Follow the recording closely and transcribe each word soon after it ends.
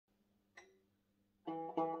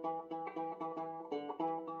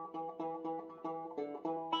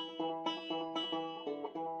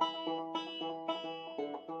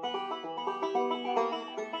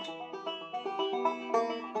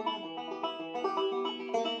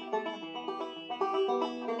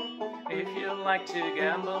If you like to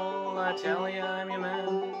gamble, I tell you I'm your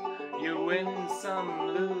man. You win some,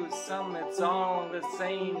 lose some, it's all the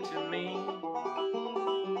same to me.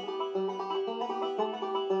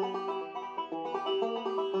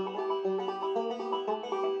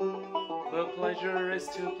 The pleasure is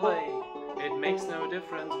to play, it makes no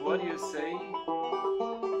difference what you say.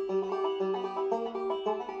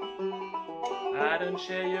 I don't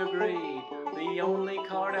share your greed, the only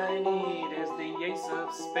card I need is the ace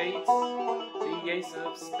of spades, the ace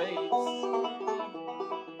of spades.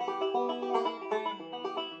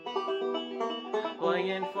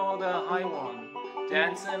 Playing for the high one,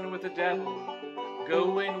 dancing with the devil,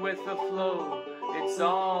 going with the flow, it's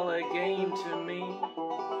all a game to me.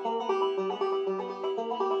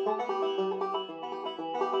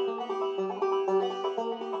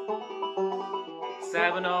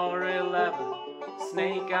 Seven or 11,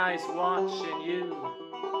 snake eyes watching you.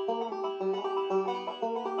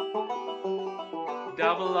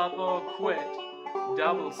 Double up or quit,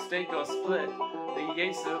 double stake or split, the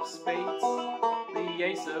ace of spades, the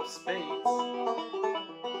ace of spades.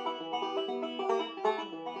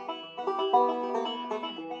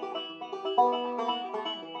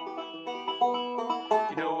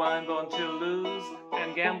 You know I'm born to lose,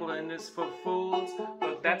 and gambling is for fools,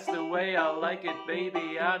 but that's the way I like it,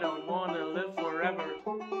 baby, I don't want to live forever.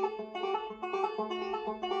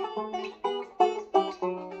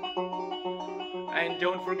 And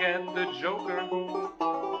don't forget the Joker.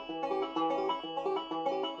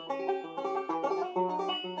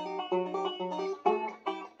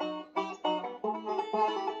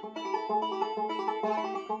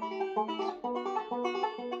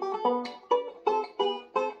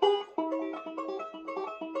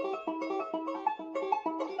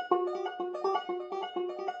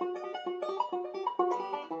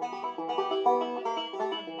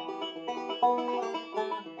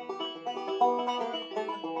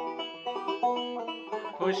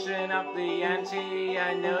 Pushing up the ante,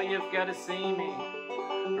 I know you've got to see me.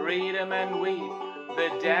 Read 'em and weep, the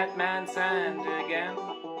dead man's hand again.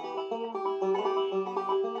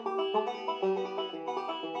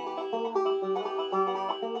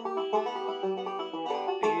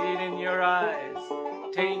 Eat in your eyes,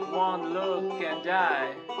 take one look and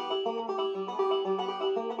die.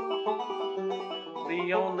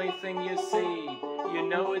 The only thing you see, you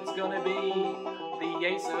know it's gonna be the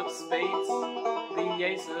ace of spades, the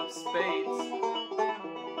ace of spades.